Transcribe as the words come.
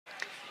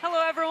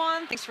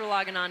Thanks for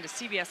logging on to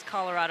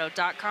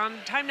CBSColorado.com.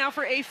 Time now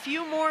for a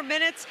few more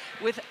minutes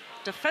with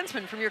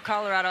defenseman from your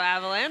Colorado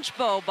Avalanche,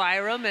 Bowen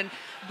Byram. And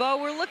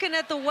Bo, we're looking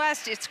at the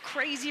West. It's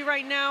crazy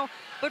right now.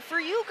 But for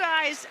you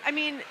guys, I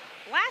mean,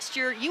 last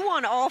year you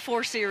won all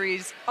 4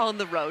 series on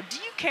the road. Do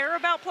you care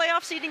about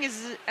playoff seeding?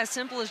 Is it as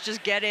simple as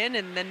just get in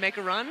and then make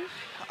a run?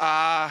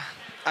 I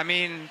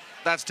mean,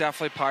 that's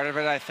definitely part of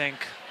it. I think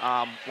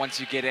once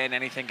you get in,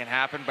 anything can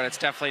happen. But it's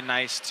definitely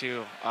nice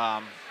to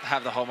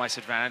have the home ice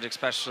advantage,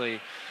 especially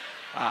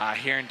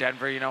here in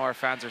Denver. You know, our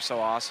fans are so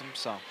awesome.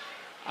 So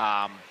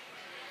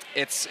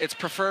it's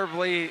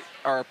preferable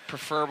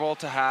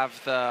to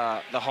have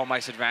the home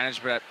ice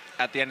advantage. But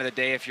at the end of the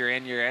day, if you're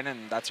in, you're in,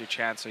 and that's your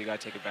chance. So you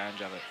got to take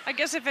advantage of it. I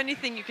guess if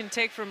anything you can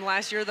take from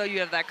last year, though, you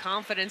have that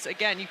confidence.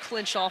 Again, you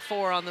clinch all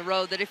 4 on the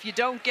road. That if you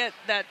don't get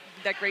that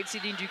great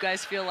seeding, do you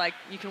guys feel like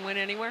you can win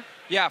anywhere?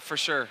 Yeah, for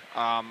sure.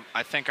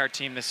 I think our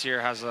team this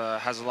year has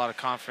a lot of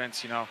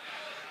confidence. You know,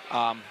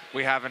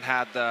 we haven't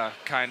had the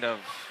kind of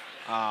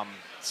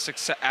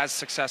as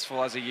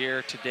successful as a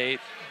year to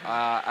date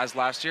as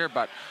last year,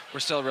 but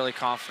we're still really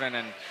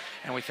confident,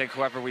 and we think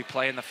whoever we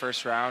play in the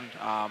first round,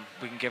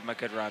 we can give them a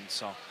good run.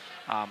 So,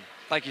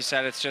 like you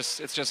said, it's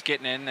just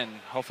getting in, and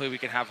hopefully we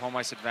can have home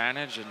ice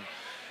advantage, and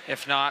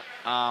if not,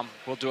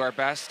 we'll do our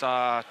best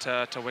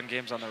to win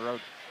games on the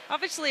road.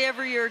 Obviously,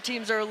 every year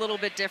teams are a little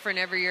bit different.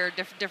 Every year,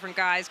 different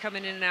guys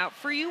coming in and out.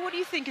 For you, what do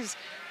you think is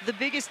the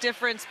biggest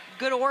difference,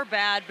 good or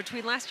bad,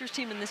 between last year's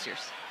team and this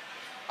year's?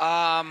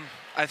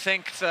 I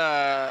think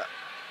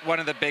one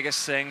of the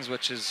biggest things,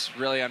 which is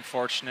really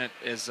unfortunate,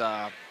 is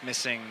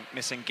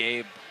missing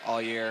Gabe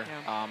all year.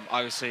 Yeah.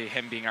 Obviously,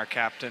 him being our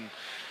captain,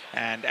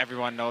 and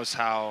everyone knows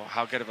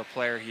how good of a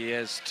player he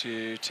is.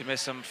 To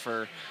miss him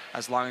for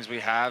as long as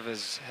we have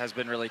has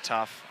been really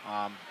tough.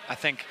 I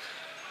think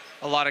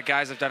a lot of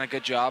guys have done a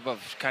good job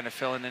of kind of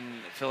filling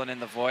in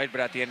the void,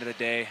 but at the end of the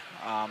day,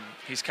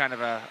 he's kind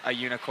of a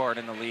unicorn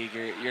in the league.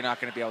 You're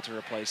not going to be able to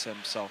replace him.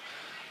 So,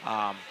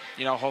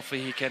 you know,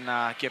 hopefully he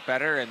can get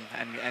better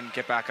and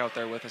get back out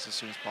there with us as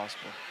soon as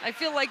possible. I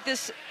feel like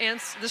this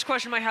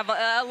question might have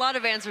a lot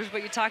of answers,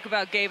 but you talk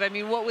about Gabe. I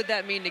mean, what would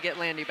that mean to get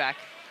Landy back?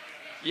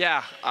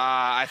 Yeah,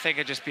 I think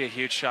it'd just be a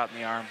huge shot in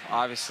the arm.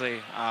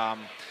 Obviously,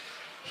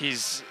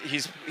 he's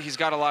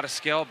got a lot of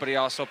skill, but he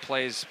also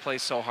plays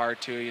so hard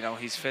too. You know,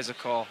 he's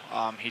physical.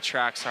 He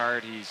tracks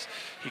hard.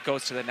 He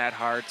goes to the net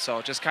hard. So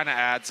it just kind of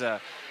adds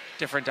a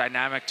different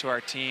dynamic to our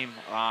team,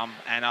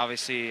 and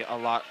obviously a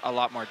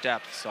lot more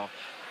depth. So,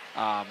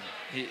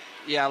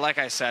 yeah, like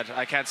I said,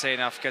 I can't say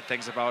enough good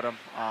things about him.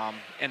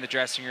 In the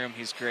dressing room,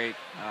 he's great.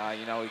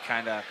 You know, he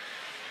kind of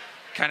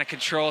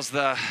controls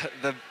the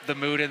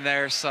mood in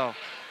there. So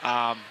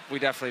we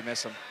definitely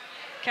miss him.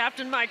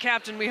 Captain, my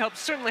captain, we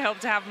certainly hope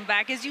to have him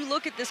back. As you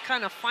look at this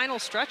kind of final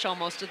stretch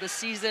almost of the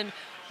season,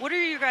 what are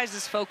your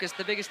guys' focus,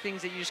 the biggest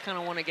things that you just kind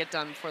of want to get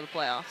done before the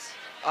playoffs?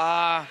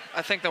 I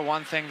think the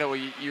one thing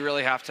that you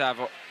really have to have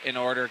in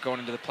order going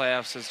into the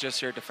playoffs is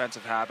just your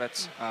defensive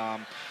habits.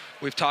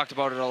 We've talked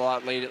about it a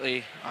lot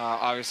lately.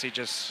 Obviously,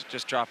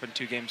 just dropping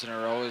 2 games in a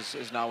row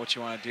is not what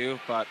you want to do,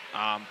 but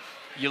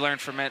you learn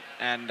from it,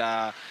 and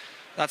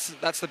that's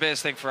the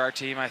biggest thing for our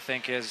team, I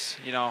think, is,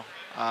 you know,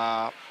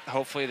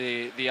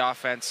 hopefully the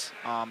offense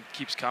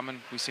keeps coming.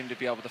 We seem to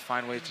be able to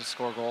find ways to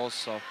score goals.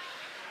 So,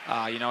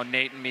 you know,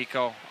 Nate and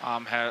Mikko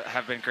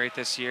have been great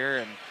this year,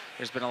 and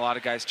there's been a lot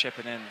of guys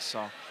chipping in.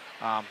 So,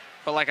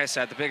 but like I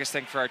said, the biggest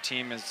thing for our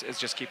team is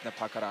just keeping the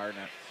puck out of our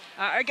net.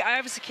 I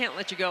obviously can't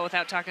let you go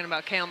without talking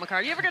about Cale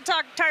Makar. You ever get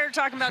tired of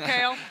talking about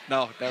Cale?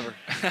 No, never.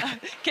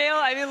 Cale,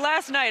 I mean,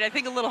 last night, I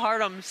think a little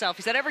hard on himself.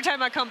 He said, every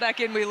time I come back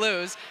in, we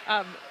lose.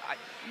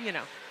 You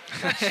know,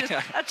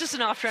 that's just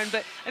an off trend.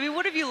 But, I mean,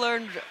 what have you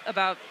learned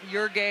about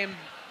your game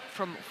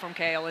from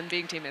Cale and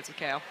being teammates with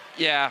Cale?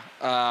 Yeah,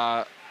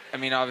 I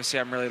mean, obviously,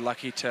 I'm really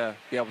lucky to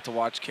be able to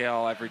watch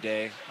Cale every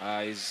day.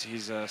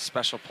 He's a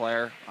special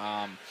player,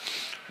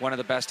 one of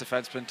the best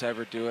defensemen to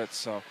ever do it.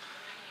 So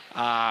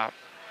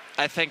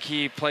I think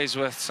he plays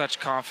with such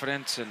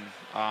confidence,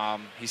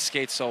 and he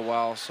skates so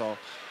well. So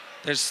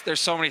there's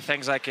so many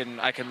things I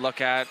can look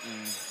at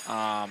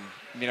and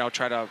you know,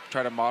 try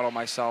to model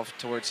myself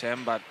towards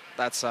him. But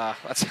that's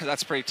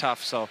pretty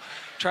tough. So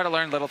try to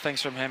learn little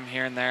things from him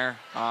here and there.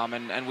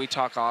 And we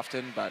talk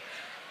often, but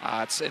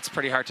it's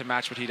pretty hard to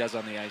match what he does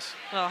on the ice.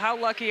 Well, how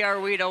lucky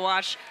are we to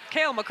watch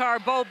Cale Makar,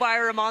 Bowen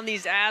Byram on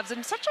these Avs,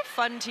 and such a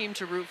fun team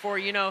to root for.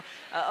 You know,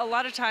 a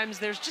lot of times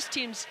there's just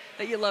teams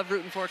that you love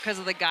rooting for because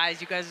of the guys.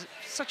 You guys,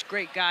 such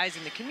great guys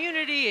in the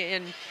community,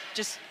 and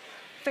just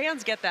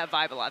fans get that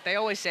vibe a lot. They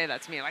always say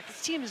that to me, like,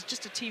 this team is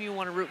just a team you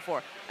want to root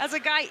for. As a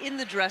guy in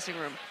the dressing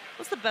room,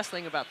 what's the best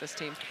thing about this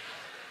team?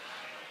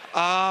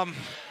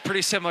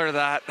 Pretty similar to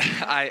that.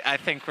 I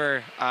think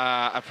we're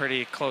a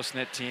pretty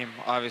close-knit team.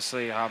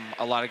 Obviously, a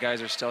lot of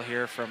guys are still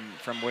here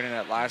from winning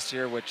it last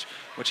year, which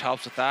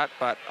helps with that.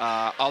 But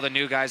all the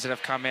new guys that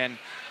have come in,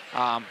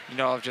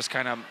 have just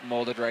kind of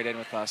molded right in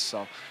with us.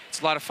 So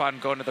it's a lot of fun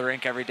going to the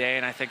rink every day,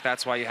 and I think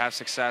that's why you have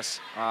success.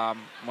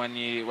 When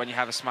you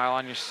have a smile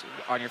on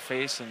your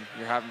face and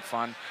you're having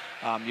fun,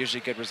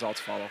 usually good results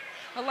follow.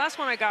 The last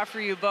one I got for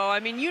you, Bo. I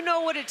mean, you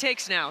know what it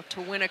takes now to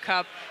win a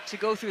cup, to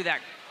go through that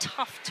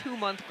tough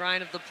 2-month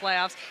grind of the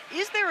playoffs.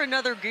 Is there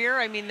another gear,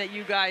 I mean, that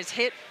you guys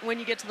hit when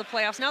you get to the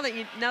playoffs now that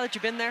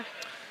you've been there?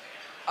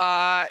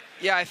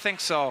 Yeah, I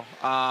think so.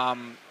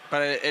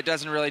 But it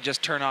doesn't really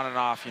just turn on and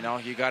off.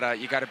 You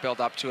gotta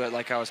build up to it,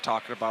 like I was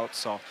talking about.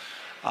 So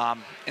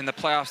in the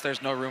playoffs,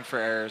 there's no room for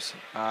errors.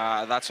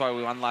 That's why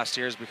we won last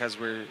year, is because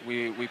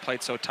we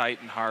played so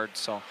tight and hard.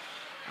 So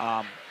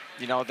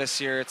this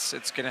year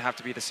it's going to have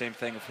to be the same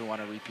thing if we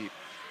want to repeat.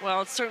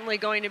 Well, it's certainly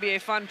going to be a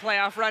fun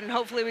playoff run, and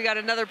hopefully we got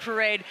another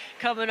parade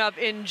coming up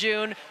in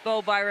June.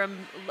 Bo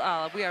Byram,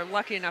 we are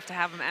lucky enough to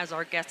have him as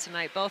our guest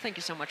tonight. Bo, thank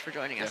you so much for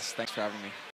joining us. Yes, thanks for having me.